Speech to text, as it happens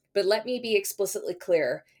But let me be explicitly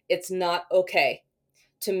clear. It's not okay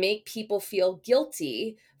to make people feel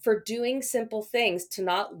guilty for doing simple things to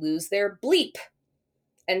not lose their bleep,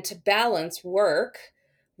 and to balance work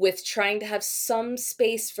with trying to have some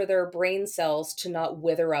space for their brain cells to not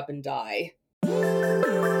wither up and die.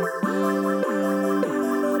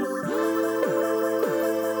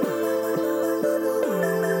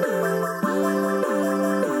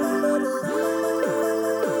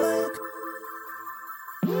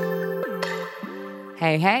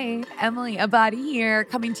 Hey, hey, Emily Abadi here,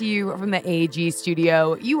 coming to you from the AG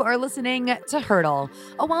studio. You are listening to Hurdle,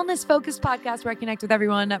 a wellness-focused podcast where I connect with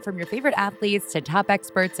everyone from your favorite athletes to top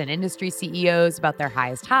experts and industry CEOs about their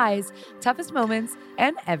highest highs, toughest moments,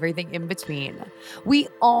 and everything in between. We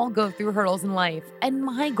all go through hurdles in life, and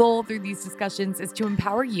my goal through these discussions is to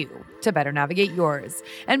empower you to better navigate yours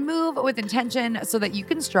and move with intention so that you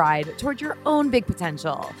can stride toward your own big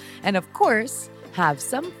potential. And of course, have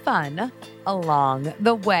some fun along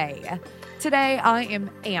the way. Today, I am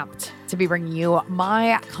amped to be bringing you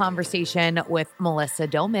my conversation with Melissa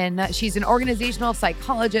Doman. She's an organizational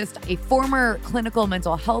psychologist, a former clinical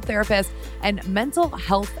mental health therapist, and mental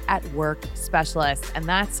health at work specialist. And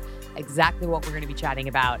that's exactly what we're going to be chatting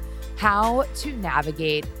about. How to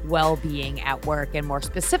navigate well-being at work, and more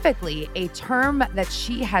specifically, a term that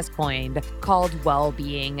she has coined called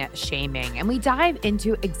well-being shaming. And we dive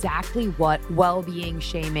into exactly what well-being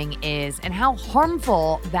shaming is and how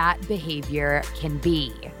harmful that behavior can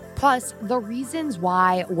be. Plus, the reasons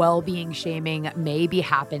why well-being shaming may be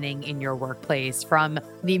happening in your workplace, from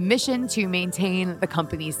the mission to maintain the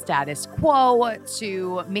company's status quo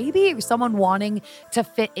to maybe someone wanting to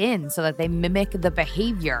fit in so that they mimic the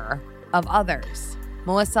behavior of others.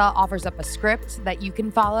 Melissa offers up a script that you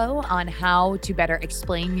can follow on how to better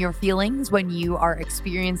explain your feelings when you are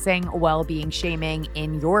experiencing well-being shaming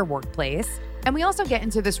in your workplace. And we also get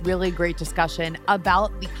into this really great discussion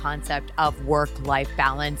about the concept of work-life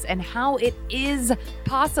balance and how it is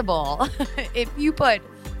possible if you put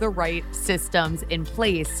the right systems in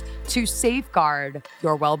place to safeguard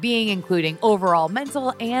your well-being, including overall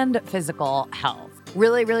mental and physical health.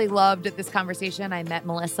 Really, really loved this conversation. I met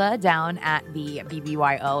Melissa down at the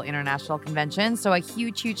BBYO International Convention. So a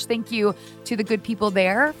huge, huge thank you to the good people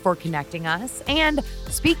there for connecting us. And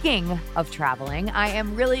speaking of traveling, I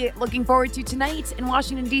am really looking forward to tonight in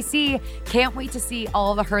Washington, D.C. Can't wait to see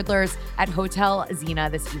all the hurdlers at Hotel Zena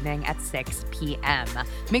this evening at 6 p.m.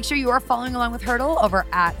 Make sure you are following along with Hurdle over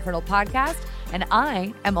at Hurdle Podcast. And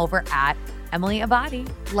I am over at Emily Abadi.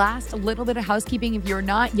 Last little bit of housekeeping. If you're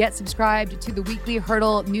not yet subscribed to the weekly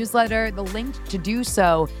Hurdle newsletter, the link to do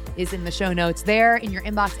so is in the show notes there in your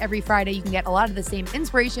inbox every Friday. You can get a lot of the same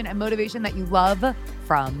inspiration and motivation that you love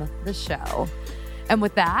from the show. And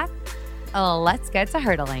with that, let's get to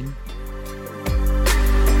hurdling.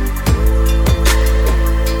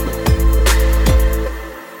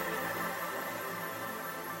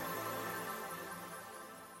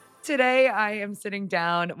 Today, I am sitting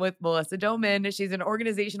down with Melissa Doman. She's an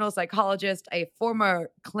organizational psychologist, a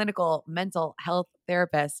former clinical mental health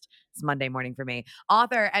therapist. It's Monday morning for me.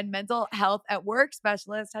 Author and mental health at work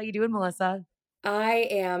specialist. How you doing, Melissa? I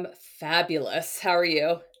am fabulous. How are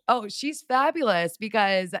you? Oh, she's fabulous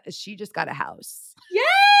because she just got a house. Yes!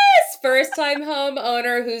 First time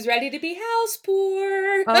homeowner who's ready to be house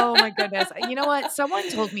poor. Oh my goodness. You know what? Someone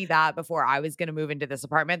told me that before I was going to move into this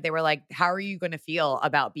apartment. They were like, how are you going to feel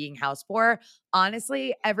about being house poor?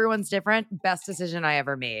 Honestly, everyone's different. Best decision I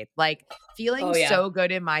ever made. Like, feeling Oh, yeah. so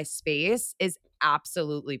good in my space is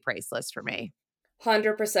absolutely priceless for me.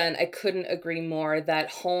 100%. I couldn't agree more. That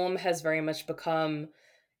home has very much become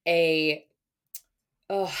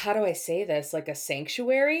how do I say this? Like a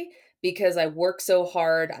sanctuary, because I work so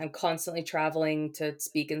hard. I'm constantly traveling to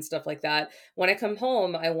speak and stuff like that. When I come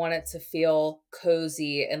home, I want it to feel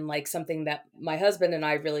cozy and like something that my husband and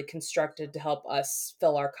I really constructed to help us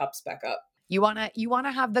fill our cups back up. You want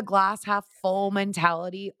to have the glass half full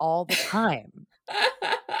mentality all the time.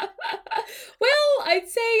 Well, I'd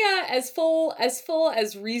say as full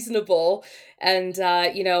as reasonable, and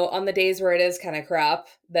on the days where it is kind of crap,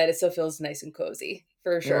 that it still feels nice and cozy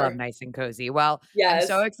for We love sure. nice and cozy. Well, I'm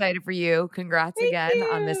so Yes, excited for you. Congrats thank again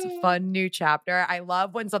on this you. fun new chapter. I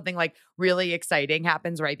love when something like really exciting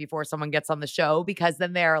happens right before someone gets on the show, because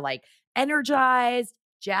then they're like energized,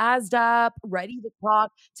 jazzed up, ready to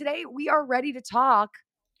talk. Today, we are ready to talk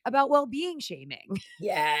about well-being shaming.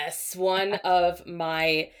 Yes, one of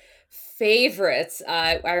my favorites.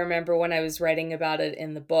 I remember when I was writing about it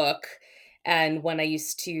in the book, and when I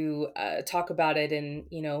used to talk about it in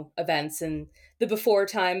events and the before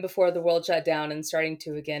time before the world shut down and starting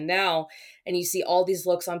to again now. And you see all these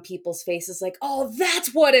looks on people's faces like, oh,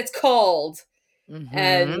 that's what it's called.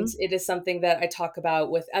 And Hmm. it is something that I talk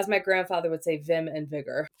about with, as my grandfather would say, vim and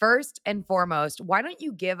vigor. First and foremost, why don't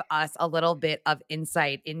you give us a little bit of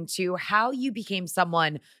insight into how you became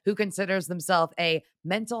someone who considers themselves a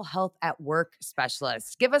mental health at work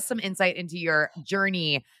specialist? Give us some insight into your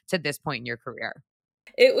journey to this point in your career.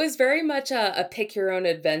 It was very much a pick your own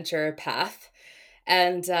adventure path.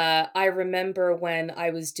 And I remember when I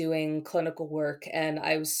was doing clinical work, and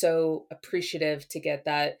I was so appreciative to get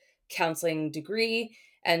that counseling degree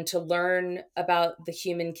and to learn about the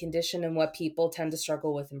human condition and what people tend to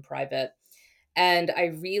struggle with in private. And I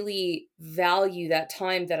really value that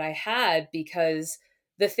time that I had because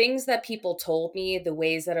the things that people told me, the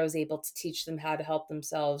ways that I was able to teach them how to help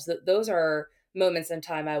themselves, those are moments in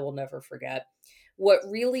time I will never forget. What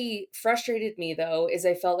really frustrated me though is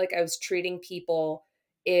I felt like I was treating people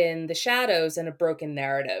in the shadows in a broken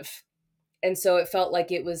narrative. And so it felt like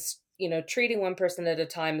it was, treating one person at a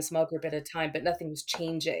time, a small group at a time, but nothing was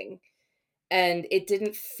changing. And it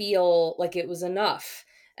didn't feel like it was enough.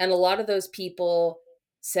 And a lot of those people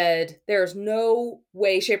said, there's no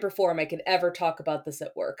way, shape, or form I could ever talk about this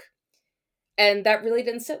at work. And that really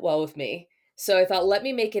didn't sit well with me. So I thought, let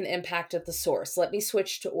me make an impact at the source. Let me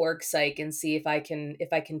switch to org psych and see if I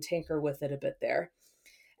can tinker with it a bit there.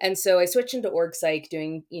 And so I switched into org psych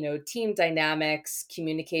doing, team dynamics,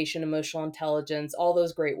 communication, emotional intelligence, all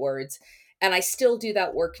those great words. And I still do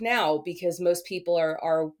that work now because most people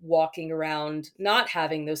are walking around not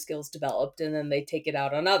having those skills developed and then they take it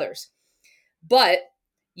out on others. But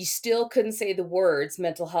you still couldn't say the words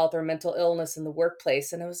mental health or mental illness in the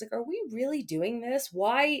workplace. And I was like, are we really doing this?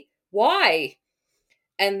 Why? Why?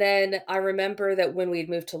 And then I remember that when we'd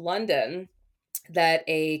moved to London, that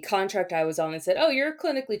a contract I was on and said, oh, you're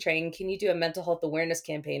clinically trained. Can you do a mental health awareness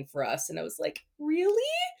campaign for us? And I was like, really?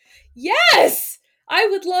 Yes, I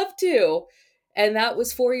would love to. And that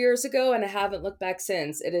was 4 years ago, and I haven't looked back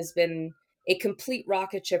since. It has been a complete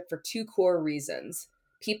rocket ship for two core reasons.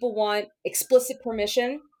 People want explicit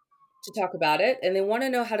permission to talk about it, and they want to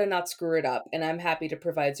know how to not screw it up. And I'm happy to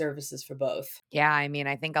provide services for both. Yeah, I mean,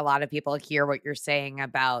 I think a lot of people hear what you're saying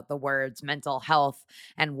about the words mental health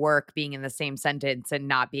and work being in the same sentence and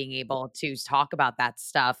not being able to talk about that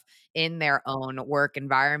stuff in their own work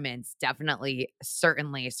environments. Definitely,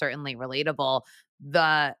 certainly relatable.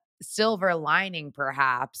 The silver lining,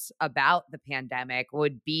 perhaps, about the pandemic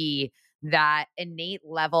would be that innate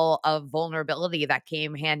level of vulnerability that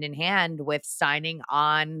came hand in hand with signing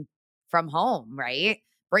on from home, right?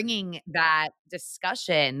 Bringing that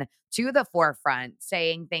discussion to the forefront,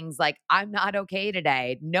 saying things like, I'm not okay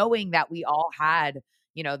today, knowing that we all had,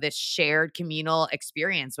 this shared communal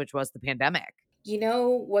experience, which was the pandemic. You know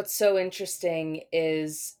what's so interesting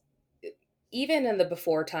is even in the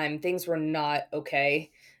before time, things were not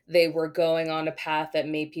okay. They were going on a path that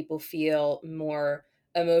made people feel more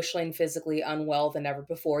emotionally and physically unwell than ever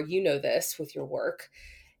before. You know this with your work.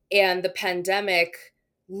 And the pandemic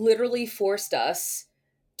literally forced us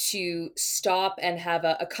to stop and have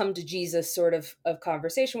a come to Jesus sort of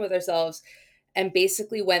conversation with ourselves and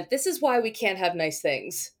basically went, this is why we can't have nice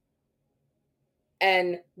things.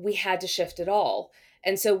 And we had to shift it all.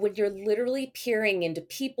 And so when you're literally peering into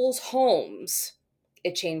people's homes,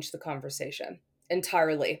 it changed the conversation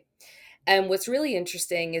entirely. And what's really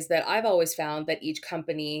interesting is that I've always found that each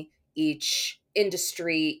company, each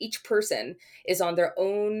industry, each person is on their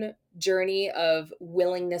own journey of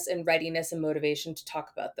willingness and readiness and motivation to talk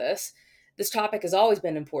about this. This topic has always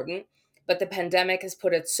been important, but the pandemic has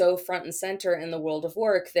put it so front and center in the world of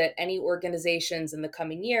work that any organizations in the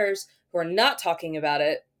coming years who are not talking about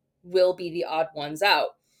it will be the odd ones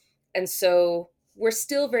out. And so we're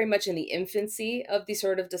still very much in the infancy of these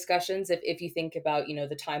sort of discussions if you think about,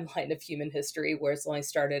 the timeline of human history where it's only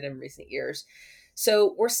started in recent years.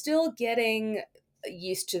 So we're still getting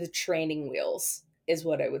used to the training wheels is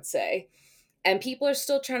what I would say. And people are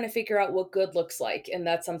still trying to figure out what good looks like, and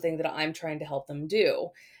that's something that I'm trying to help them do.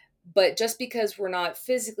 But just because we're not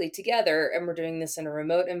physically together and we're doing this in a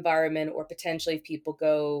remote environment, or potentially if people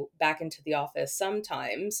go back into the office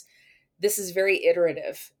sometimes, this is very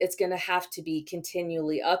iterative. It's going to have to be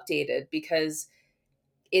continually updated because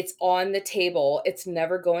it's on the table. It's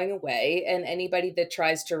never going away. And anybody that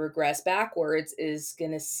tries to regress backwards is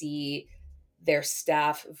going to see their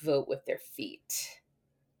staff vote with their feet.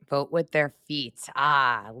 Vote with their feet.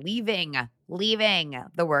 Ah, leaving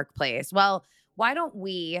the workplace. Well, why don't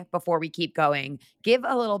we, before we keep going, give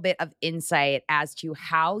a little bit of insight as to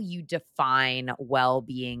how you define well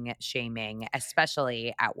being shaming,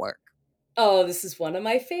 especially at work? Oh, this is one of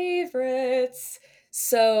my favorites.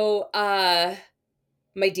 So,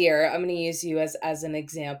 my dear, I'm going to use you as an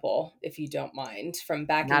example, if you don't mind, from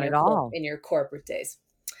back in Not at all. in your corporate days.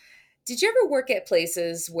 Did you ever work at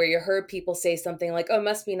places where you heard people say something like, "Oh, it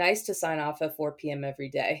must be nice to sign off at 4 p.m. every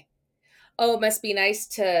day. Oh, it must be nice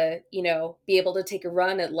to, be able to take a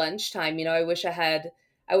run at lunchtime. I wish I had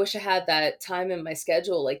that time in my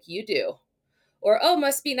schedule like you do." Or, "Oh,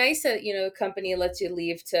 must be nice that, a company lets you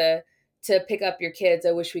leave to pick up your kids.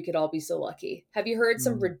 I wish we could all be so lucky." Have you heard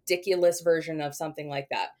some Mm. ridiculous version of something like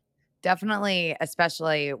that? Definitely,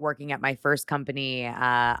 especially working at my first company,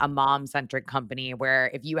 a mom-centric company where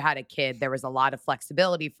if you had a kid, there was a lot of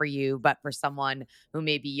flexibility for you, but for someone who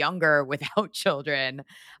may be younger without children,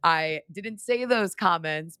 I didn't say those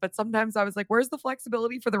comments, but sometimes I was like, "Where's the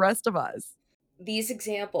flexibility for the rest of us?" These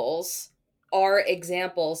examples are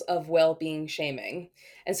examples of well-being shaming.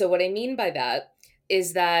 And so what I mean by that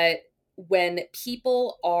is that when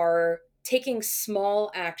people are taking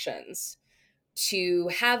small actions to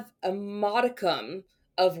have a modicum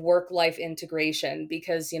of work-life integration,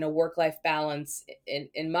 because work-life balance,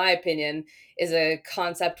 in my opinion, is a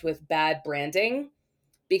concept with bad branding,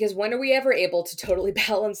 because when are we ever able to totally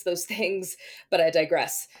balance those things? But I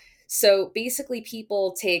digress. So basically,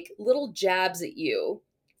 people take little jabs at you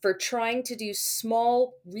for trying to do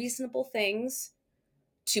small, reasonable things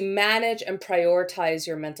to manage and prioritize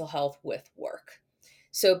your mental health with work.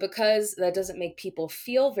 So, because that doesn't make people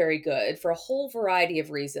feel very good for a whole variety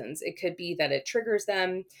of reasons, it could be that it triggers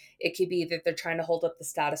them. It could be that they're trying to hold up the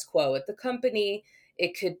status quo at the company.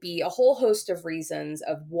 It could be a whole host of reasons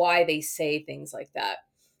of why they say things like that.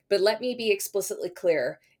 But let me be explicitly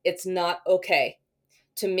clear, it's not okay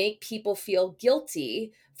to make people feel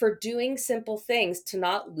guilty for doing simple things to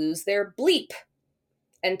not lose their bleep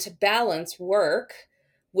and to balance work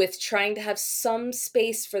with trying to have some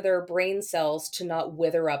space for their brain cells to not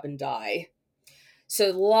wither up and die.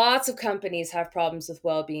 So lots of companies have problems with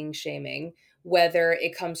well-being shaming, whether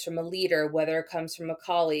it comes from a leader, whether it comes from a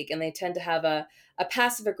colleague, and they tend to have a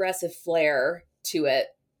passive aggressive flair to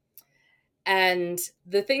it. And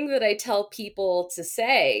the thing that I tell people to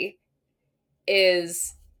say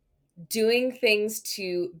is, doing things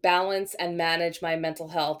to balance and manage my mental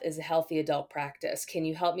health is a healthy adult practice. Can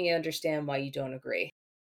you help me understand why you don't agree?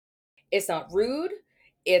 It's not rude.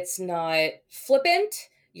 It's not flippant.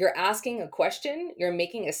 You're asking a question. You're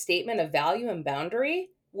making a statement of value and boundary.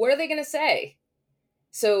 What are they going to say?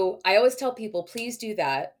 So I always tell people, please do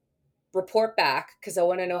that. Report back, because I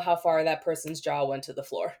want to know how far that person's jaw went to the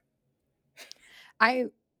floor. I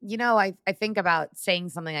I think about saying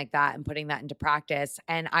something like that and putting that into practice,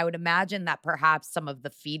 and I would imagine that perhaps some of the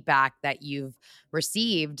feedback that you've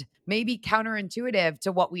received may be counterintuitive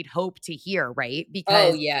to what we'd hope to hear, right? Oh,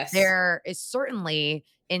 Because yes, there is certainly,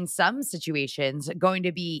 in some situations, going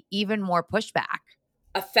to be even more pushback.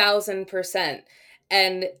 1,000%.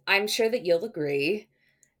 And I'm sure that you'll agree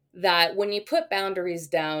that when you put boundaries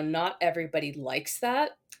down, not everybody likes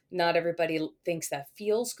that. Not everybody thinks that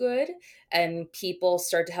feels good. And people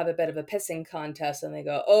start to have a bit of a pissing contest and they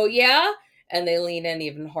go, "Oh, yeah." And they lean in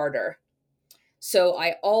even harder. So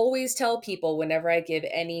I always tell people whenever I give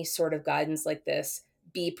any sort of guidance like this,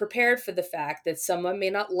 be prepared for the fact that someone may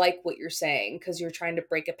not like what you're saying because you're trying to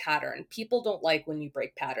break a pattern. People don't like when you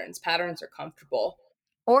break patterns. Patterns are comfortable.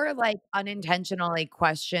 Or, like, unintentionally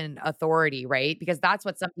question authority, right? Because that's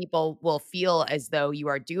what some people will feel as though you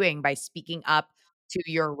are doing by speaking up to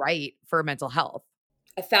your right for mental health.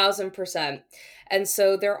 1,000%. And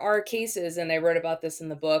so there are cases, and I wrote about this in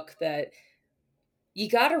the book, that you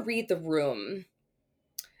got to read the room.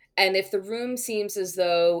 And if the room seems as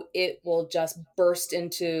though it will just burst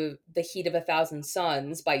into the heat of 1,000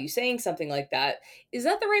 suns by you saying something like that, is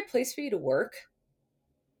that the right place for you to work?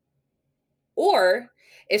 Or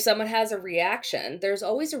if someone has a reaction, there's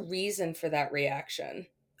always a reason for that reaction.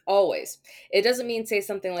 Always. It doesn't mean say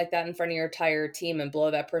something like that in front of your entire team and blow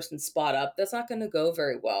that person's spot up. That's not going to go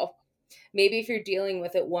very well. Maybe if you're dealing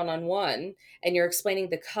with it one on one and you're explaining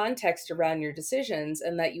the context around your decisions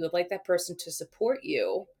and that you would like that person to support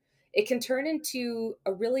you, it can turn into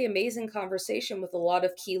a really amazing conversation with a lot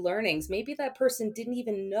of key learnings. Maybe that person didn't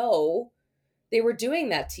even know they were doing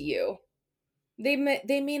that to you. They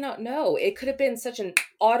may not know. It could have been such an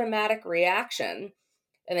automatic reaction,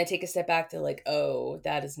 and they take a step back, they're like, "Oh,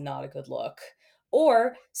 that is not a good look."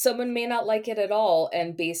 Or someone may not like it at all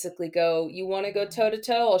and basically go, "You want to go toe to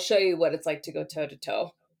toe? I'll show you what it's like to go toe to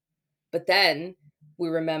toe." But then we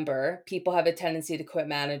remember people have a tendency to quit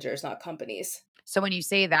managers, not companies. So when you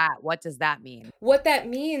say that, what does that mean? What that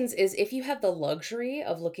means is if you have the luxury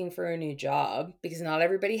of looking for a new job, because not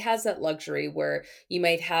everybody has that luxury where you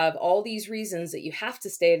might have all these reasons that you have to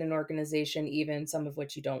stay at an organization, even some of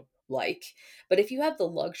which you don't like. But if you have the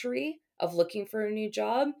luxury of looking for a new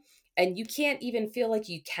job and you can't even feel like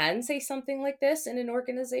you can say something like this in an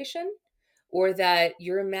organization, or that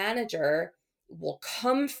your manager will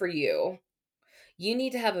come for you, you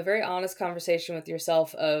need to have a very honest conversation with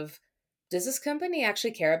yourself of, does this company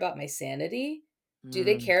actually care about my sanity? Do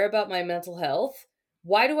they Mm. care about my mental health?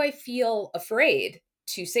 Why do I feel afraid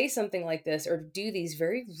to say something like this or do these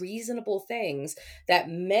very reasonable things that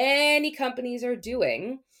many companies are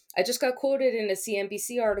doing? I just got quoted in a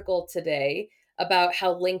CNBC article today about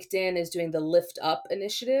how LinkedIn is doing the Lift Up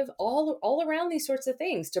initiative, all around these sorts of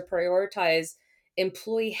things to prioritize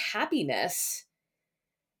employee happiness.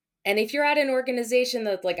 And if you're at an organization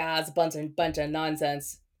that's like, it's a bunch of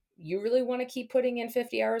nonsense, you really want to keep putting in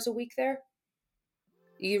 50 hours a week there?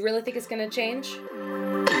 You really think it's going to change?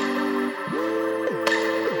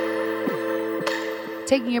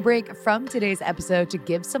 Taking a break from today's episode to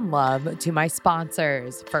give some love to my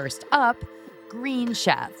sponsors. First up, Green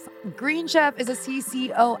Chef. Green Chef is a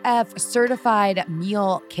CCOF certified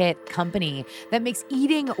meal kit company that makes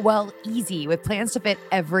eating well easy with plans to fit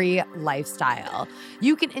every lifestyle.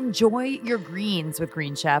 You can enjoy your greens with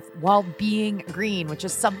Green Chef while being green, which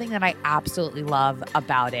is something that I absolutely love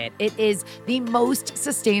about it. It is the most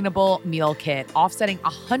sustainable meal kit, offsetting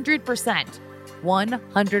 100%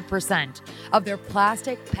 of their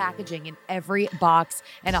plastic packaging in every box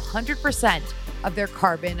and 100% of their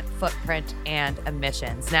carbon footprint and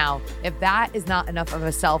emissions. Now, if that is not enough of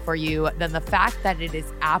a sell for you, then the fact that it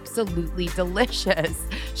is absolutely delicious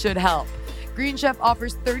should help. Green Chef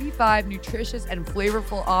offers 35 nutritious and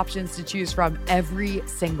flavorful options to choose from every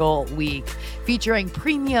single week, featuring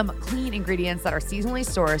premium, clean ingredients that are seasonally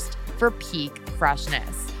sourced for peak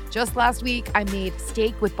freshness. Just last week, I made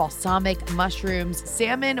steak with balsamic mushrooms,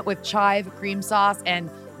 salmon with chive cream sauce, and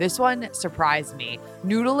this one surprised me.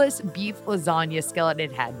 Noodleless beef lasagna skillet.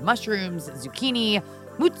 It had mushrooms, zucchini,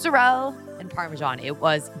 mozzarella, and Parmesan. It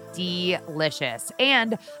was delicious.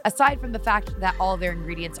 And aside from the fact that all of their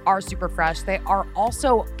ingredients are super fresh, they are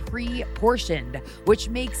also pre-portioned, which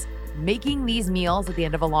makes making these meals at the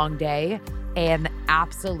end of a long day an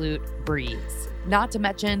absolute breeze. Not to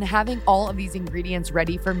mention having all of these ingredients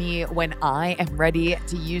ready for me when I am ready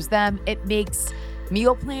to use them. It makes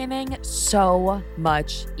meal planning so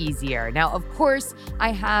much easier. Now, of course,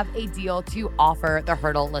 I have a deal to offer the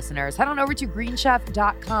Hurdle listeners. Head on over to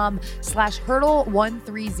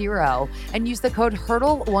greenchef.com/hurdle130 and use the code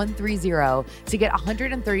hurdle130 to get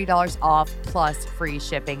 $130 off plus free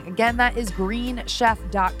shipping. Again, that is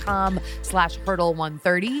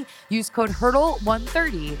greenchef.com/hurdle130. Use code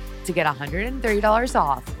hurdle130 to get $130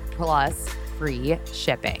 off plus free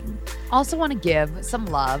shipping. Also want to give some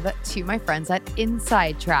love to my friends at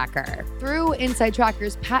Inside Tracker. Through Inside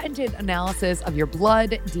Tracker's patented analysis of your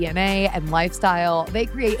blood, DNA, and lifestyle, they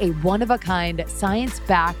create a one-of-a-kind,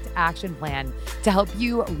 science-backed action plan to help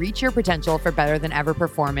you reach your potential for better than ever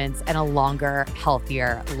performance and a longer,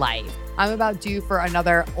 healthier life. I'm about due for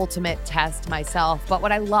another ultimate test myself, but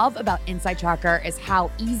what I love about Inside Tracker is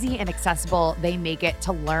how easy and accessible they make it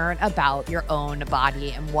to learn about your own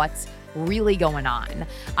body and what's really going on.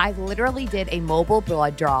 I literally did a mobile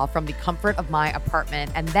blood draw from the comfort of my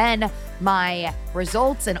apartment, and then my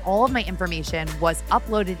results and all of my information was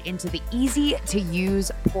uploaded into the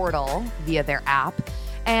easy-to-use portal via their app.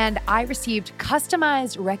 And I received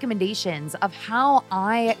customized recommendations of how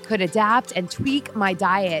I could adapt and tweak my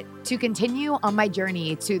diet to continue on my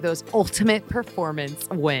journey to those ultimate performance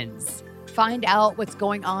wins. Find out what's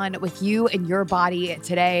going on with you and your body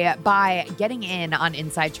today by getting in on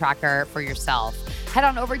Inside Tracker for yourself. Head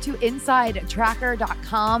on over to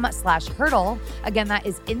insidetracker.com/hurdle. Again, that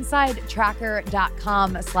is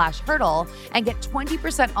insidetracker.com/hurdle and get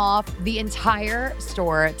 20% off the entire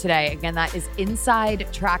store today. Again, that is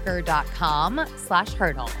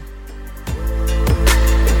insidetracker.com/hurdle.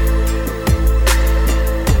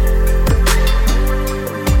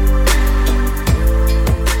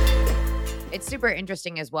 It's super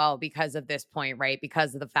interesting as well because of this point, right?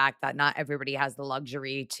 Because of the fact that not everybody has the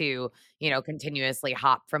luxury to, continuously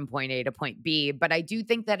hop from point A to point B. But I do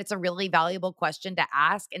think that it's a really valuable question to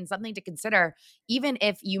ask and something to consider, even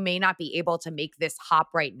if you may not be able to make this hop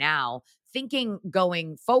right now. Thinking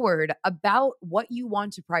going forward about what you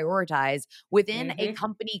want to prioritize within a Mm-hmm.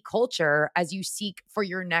 company culture as you seek for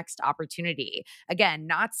your next opportunity. Again,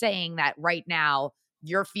 not saying that right now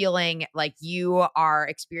you're feeling like you are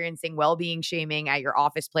experiencing well-being shaming at your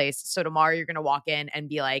office place. So tomorrow you're going to walk in and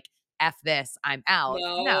be like, F this, I'm out.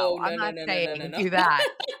 No, No, I'm no, no, not no, no, saying no, no, no. do that.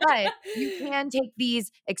 But you can take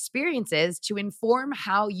these experiences to inform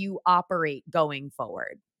how you operate going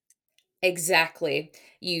forward. Exactly.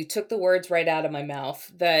 You took the words right out of my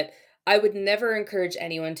mouth that I would never encourage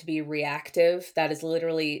anyone to be reactive. That is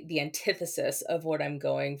literally the antithesis of what I'm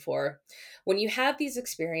going for. When you have these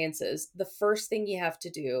experiences, the first thing you have to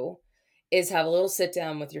do is have a little sit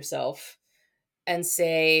down with yourself and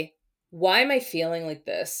say, why am I feeling like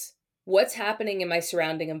this? What's happening in my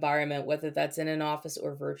surrounding environment, whether that's in an office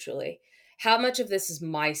or virtually? How much of this is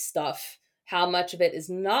my stuff? How much of it is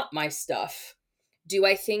not my stuff? Do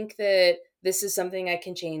I think that this is something I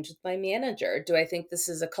can change with my manager? Do I think this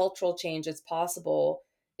is a cultural change that's possible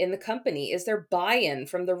in the company? Is there buy in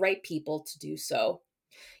from the right people to do so?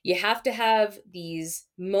 You have to have these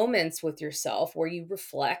moments with yourself where you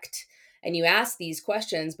reflect and you ask these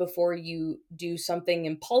questions before you do something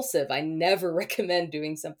impulsive. I never recommend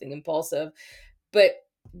doing something impulsive, but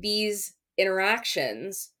these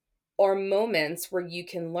interactions are moments where you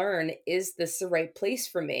can learn, is this the right place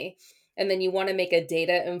for me? And then you want to make a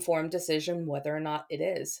data informed decision whether or not it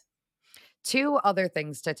is. Two other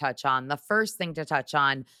things to touch on. The first thing to touch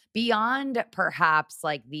on, beyond perhaps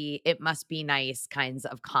like the it must be nice kinds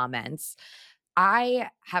of comments, I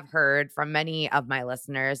have heard from many of my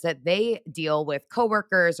listeners that they deal with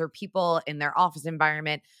coworkers or people in their office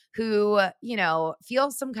environment who,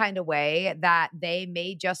 feel some kind of way that they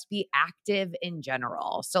may just be active in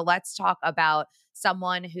general. So let's talk about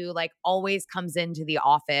someone who like always comes into the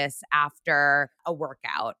office after a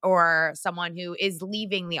workout, or someone who is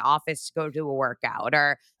leaving the office to go to a workout,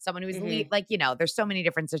 or someone who's Hmm. like, there's so many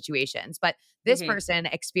different situations. But this Hmm. person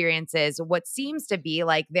experiences what seems to be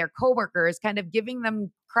like their coworkers kind of giving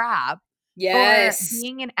them crap for Yes.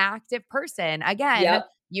 being an active person. Again, Yep.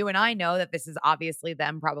 you and I know that this is obviously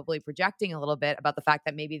them probably projecting a little bit about the fact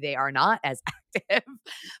that maybe they are not as active.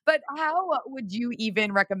 But how would you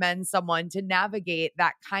even recommend someone to navigate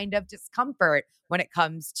that kind of discomfort when it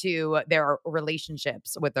comes to their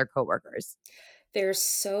relationships with their coworkers? There's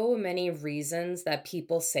so many reasons that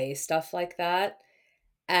people say stuff like that.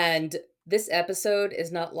 And this episode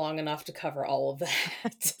is not long enough to cover all of that.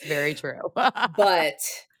 It's very true. But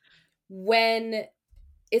when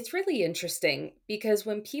it's really interesting because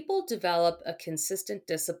when people develop a consistent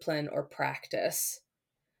discipline or practice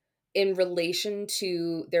in relation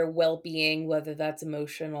to their well being, whether that's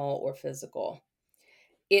emotional or physical,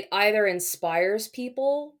 it either inspires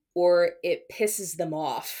people or it pisses them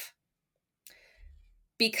off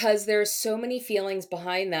because there's so many feelings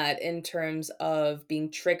behind that in terms of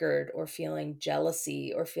being triggered or feeling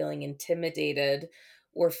jealousy or feeling intimidated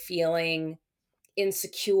or feeling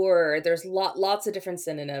insecure. There's lots of different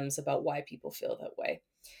synonyms about why people feel that way.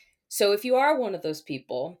 So if you are one of those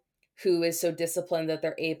people who is so disciplined that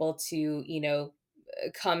they're able to,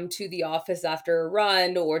 come to the office after a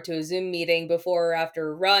run or to a Zoom meeting before or after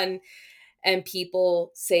a run, and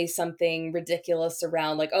people say something ridiculous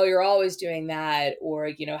around like, oh, you're always doing that, or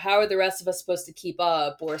how are the rest of us supposed to keep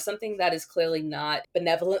up, or something that is clearly not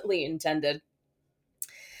benevolently intended,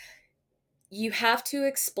 you have to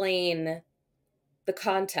explain the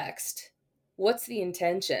context. What's the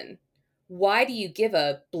intention? Why do you give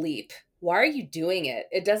a bleep? Why are you doing it?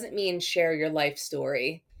 It doesn't mean share your life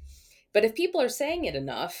story. But if people are saying it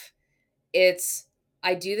enough, it's,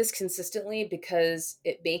 I do this consistently because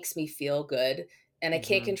it makes me feel good. And I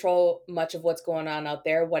can't Mhm. control much of what's going on out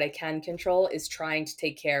there. What I can control is trying to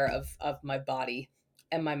take care of my body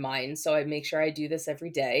and my mind. So I make sure I do this every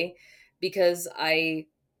day because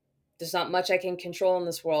there's not much I can control in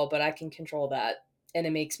this world, but I can control that. And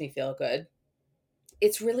it makes me feel good.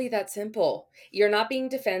 It's really that simple. You're not being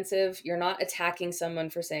defensive. You're not attacking someone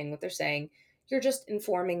for saying what they're saying. You're just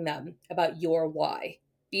informing them about your why.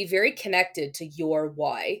 Be very connected to your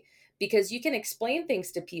why because you can explain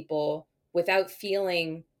things to people without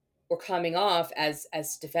feeling or coming off as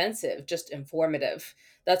defensive, just informative.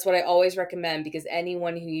 That's what I always recommend because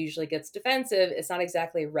anyone who usually gets defensive, it's not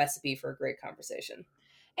exactly a recipe for a great conversation.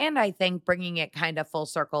 And I think bringing it kind of full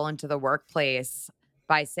circle into the workplace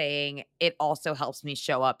by saying it also helps me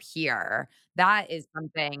show up here. That is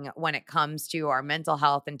something when it comes to our mental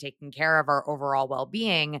health and taking care of our overall well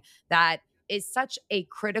being that is such a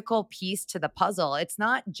critical piece to the puzzle. It's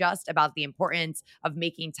not just about the importance of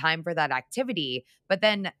making time for that activity, but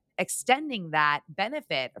then extending that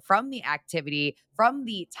benefit from the activity, from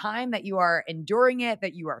the time that you are enduring it,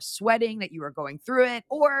 that you are sweating, that you are going through it,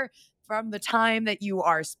 or from the time that you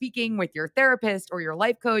are speaking with your therapist or your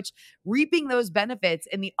life coach, reaping those benefits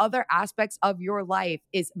in the other aspects of your life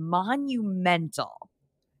is monumental.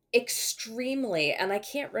 Extremely. And I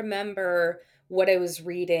can't remember what I was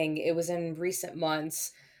reading, it was in recent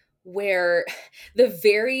months, where the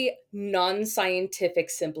very non-scientific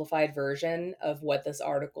simplified version of what this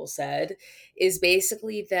article said is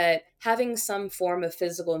basically that having some form of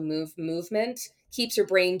physical movement keeps your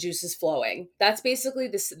brain juices flowing. That's basically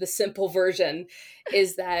the simple version,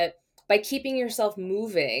 is that by keeping yourself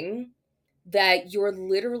moving, that you're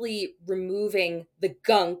literally removing the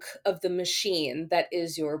gunk of the machine that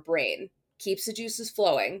is your brain. Keeps the juices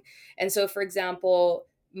flowing. And so, for example,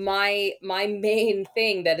 my main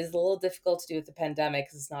thing that is a little difficult to do with the pandemic,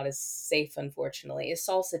 because it's not as safe, unfortunately, is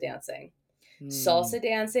salsa dancing. Hmm. Salsa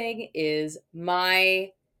dancing is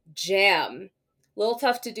my jam. A little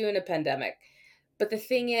tough to do in a pandemic. But the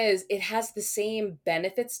thing is, it has the same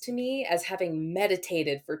benefits to me as having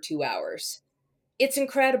meditated for 2 hours. It's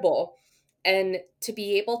incredible. And to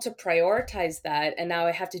be able to prioritize that, and now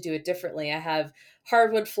I have to do it differently. I have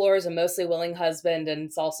hardwood floors, a mostly willing husband, and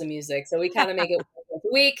salsa music. So we kind of make it once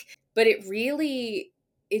a week, but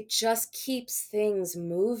it just keeps things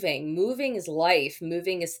moving. Moving is life,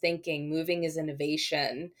 moving is thinking, moving is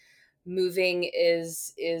innovation, moving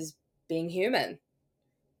is being human.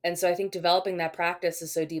 And so I think developing that practice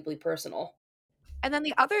is so deeply personal. And then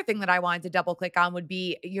the other thing that I wanted to double click on would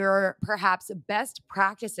be your perhaps best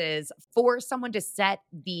practices for someone to set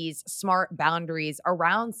these smart boundaries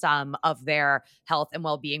around some of their health and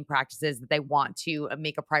well being practices that they want to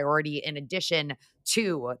make a priority in addition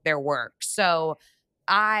to their work. So,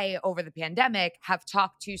 I, over the pandemic, have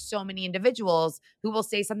talked to so many individuals who will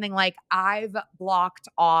say something like, I've blocked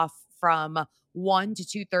off from 1 to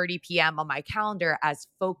 2:30 p.m. on my calendar as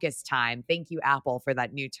focus time. Thank you, Apple, for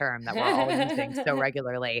that new term that we're all using so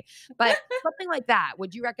regularly. But something like that.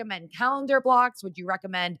 Would you recommend calendar blocks? Would you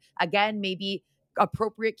recommend, again, maybe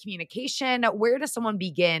appropriate communication? Where does someone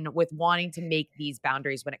begin with wanting to make these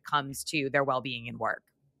boundaries when it comes to their well being and work?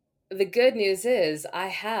 The good news is I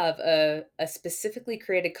have a specifically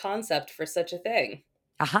created concept for such a thing.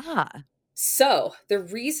 Aha. So, the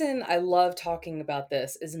reason I love talking about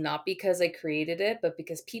this is not because I created it, but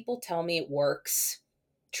because people tell me it works.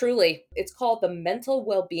 Truly, it's called the mental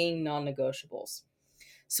well being non negotiables.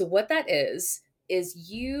 So, what that is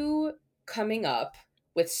you coming up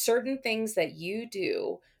with certain things that you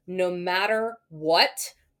do no matter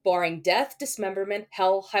what, barring death, dismemberment,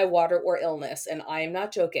 hell, high water, or illness. And I am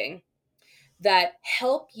not joking, that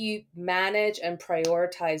help you manage and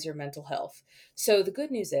prioritize your mental health. So the good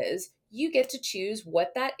news is you get to choose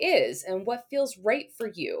what that is and what feels right for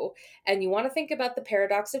you. And you want to think about the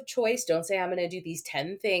paradox of choice. Don't say, I'm going to do these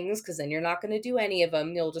 10 things, because then you're not going to do any of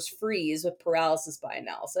them. You'll just freeze with paralysis by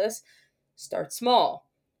analysis. Start small,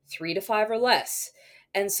 3 to 5 or less.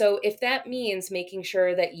 And so if that means making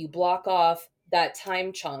sure that you block off that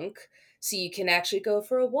time chunk so you can actually go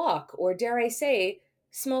for a walk, or dare I say,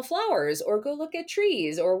 smell flowers, or go look at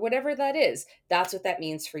trees, or whatever that is, that's what that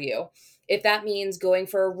means for you. If that means going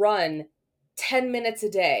for a run 10 minutes a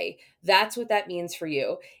day, that's what that means for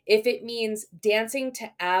you. If it means dancing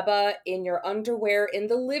to ABBA in your underwear in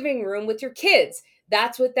the living room with your kids,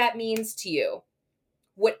 that's what that means to you.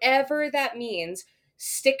 Whatever that means,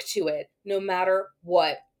 stick to it no matter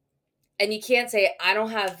what. And you can't say, I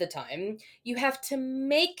don't have the time. You have to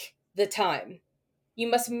make the time. You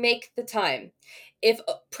must make the time. If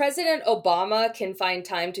President Obama can find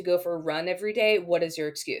time to go for a run every day, what is your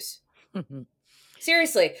excuse?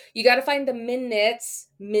 Seriously, you got to find the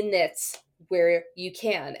minutes where you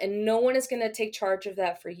can. And no one is going to take charge of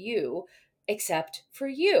that for you except for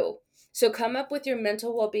you. So come up with your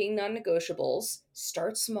mental well being non negotiables,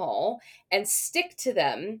 start small, and stick to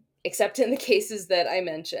them, except in the cases that I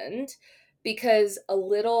mentioned, because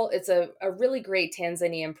it's a really great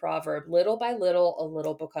Tanzanian proverb, little by little, a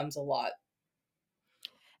little becomes a lot.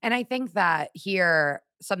 And I think that here,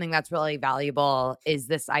 something that's really valuable is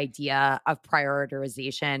this idea of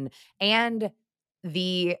prioritization and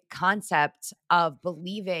the concept of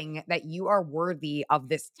believing that you are worthy of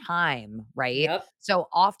this time, right? Yep. So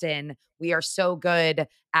often we are so good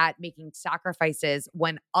at making sacrifices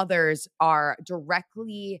when others are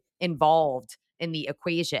directly involved in the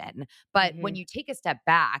equation. But when Hmm. you take a step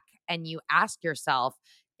back and you ask yourself,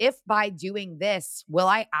 if by doing this, will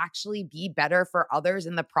I actually be better for others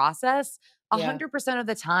in the process? Yeah. 100% of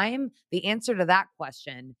the time, the answer to that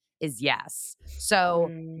question is yes. So,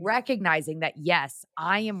 Mm, recognizing that, yes,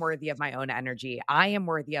 I am worthy of my own energy, I am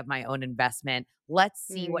worthy of my own investment. Let's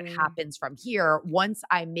see what mm. happens from here once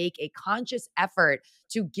I make a conscious effort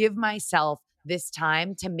to give myself this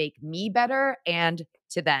time to make me better and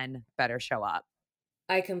to then better show up.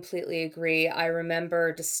 I completely agree. I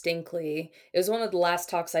remember distinctly, it was one of the last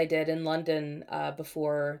talks I did in London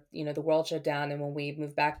before, the world shut down and when we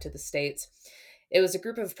moved back to the States. It was a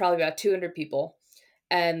group of probably about 200 people.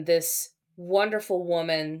 And this wonderful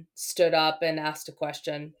woman stood up and asked a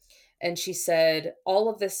question. And she said, "All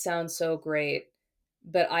of this sounds so great,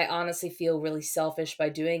 but I honestly feel really selfish by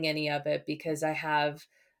doing any of it because I have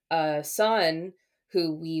a son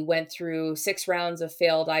who we went through 6 rounds of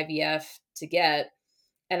failed IVF to get.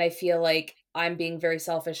 And I feel like I'm being very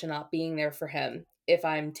selfish and not being there for him if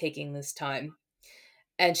I'm taking this time."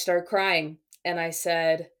 And she started crying. And I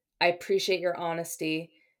said, "I appreciate your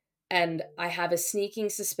honesty. And I have a sneaking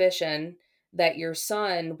suspicion that your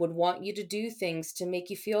son would want you to do things to make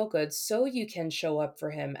you feel good so you can show up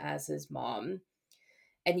for him as his mom.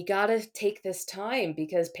 And you got to take this time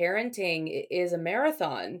because parenting is a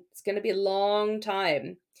marathon. It's going to be a long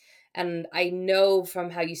time. And I know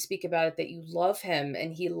from how you speak about it that you love him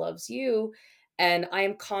and he loves you. And I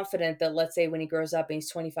am confident that, let's say, when he grows up and he's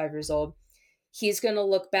 25 years old, he's going to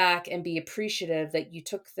look back and be appreciative that you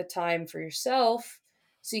took the time for yourself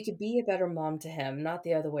so you could be a better mom to him, not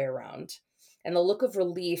the other way around." And the look of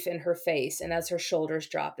relief in her face, and as her shoulders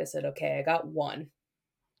dropped, I said, "Okay, I got one.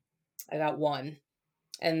 I got one."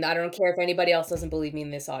 And I don't care if anybody else doesn't believe me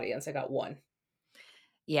in this audience. I got one.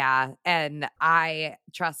 Yeah, and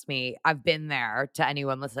trust me, I've been there to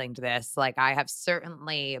anyone listening to this. Like, I have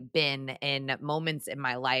certainly been in moments in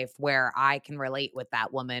my life where I can relate with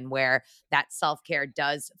that woman, where that self-care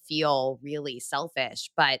does feel really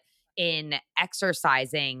selfish, but in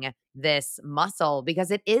exercising this muscle, because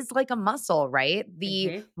it is like a muscle, right? The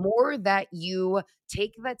Hmm. more that you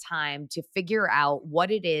take the time to figure out what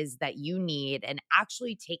it is that you need and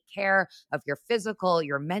actually take care of your physical,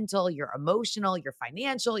 your mental, your emotional, your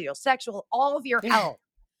financial, your sexual, all of your health.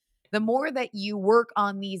 The more that you work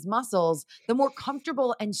on these muscles, the more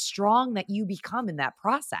comfortable and strong that you become in that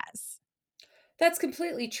process. That's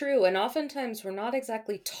completely true. And oftentimes we're not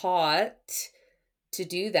exactly taught to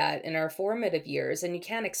do that in our formative years. And you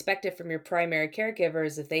can't expect it from your primary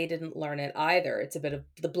caregivers if they didn't learn it either. It's a bit of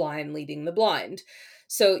the blind leading the blind.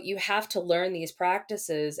 So you have to learn these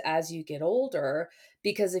practices as you get older,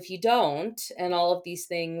 because if you don't, and all of these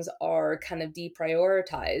things are kind of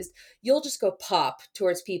deprioritized, you'll just go pop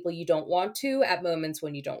towards people you don't want to at moments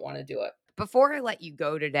when you don't want to do it. Before I let you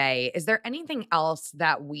go today, is there anything else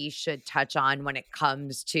that we should touch on when it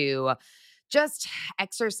comes to just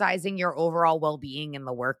exercising your overall well being in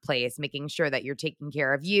the workplace, making sure that you're taking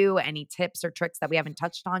care of you? Any tips or tricks that we haven't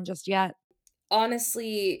touched on just yet?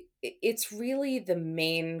 Honestly, it's really the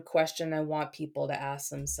main question I want people to ask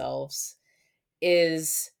themselves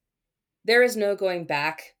is, there is no going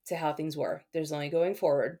back to how things were. There's only going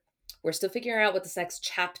forward. We're still figuring out what this next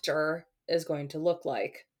chapter is going to look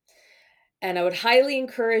like. And I would highly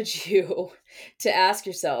encourage you to ask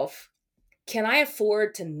yourself, can I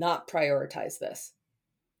afford to not prioritize this?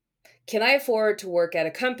 Can I afford to work at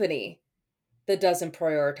a company that doesn't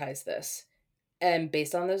prioritize this? And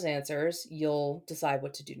based on those answers, you'll decide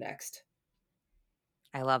what to do next.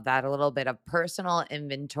 I love that. A little bit of personal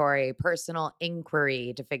inventory, personal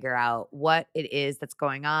inquiry to figure out what it is that's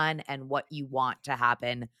going on and what you want to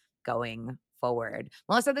happen going forward.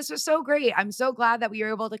 Melissa, this was so great. I'm so glad that we were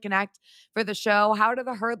able to connect for the show. How do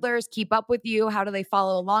the hurdlers keep up with you? How do they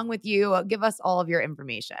follow along with you? Give us all of your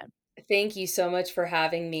information. Thank you so much for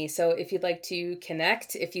having me. So, if you'd like to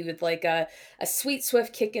connect, if you would like a sweet,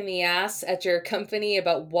 swift kick in the ass at your company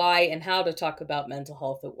about why and how to talk about mental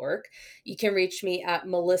health at work, you can reach me at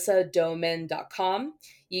melissadoman.com.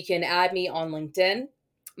 You can add me on LinkedIn.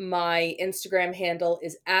 My Instagram handle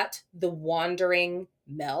is at the Wandering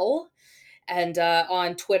Mel. And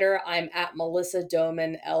on Twitter, I'm at Melissa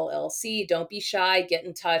Doman LLC. Don't be shy, get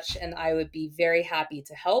in touch, and I would be very happy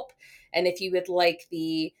to help. And if you would like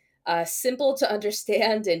the simple to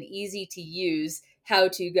understand and easy to use how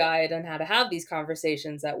to guide on how to have these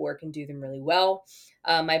conversations at work and do them really well,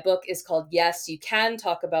 my book is called Yes, You Can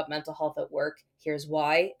Talk About Mental Health at Work. Here's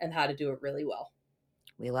why and how to do it really well.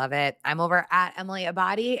 We love it. I'm over at Emily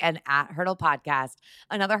Abadi and at Hurdle Podcast.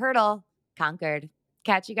 Another hurdle conquered.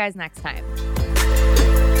 Catch you guys next time.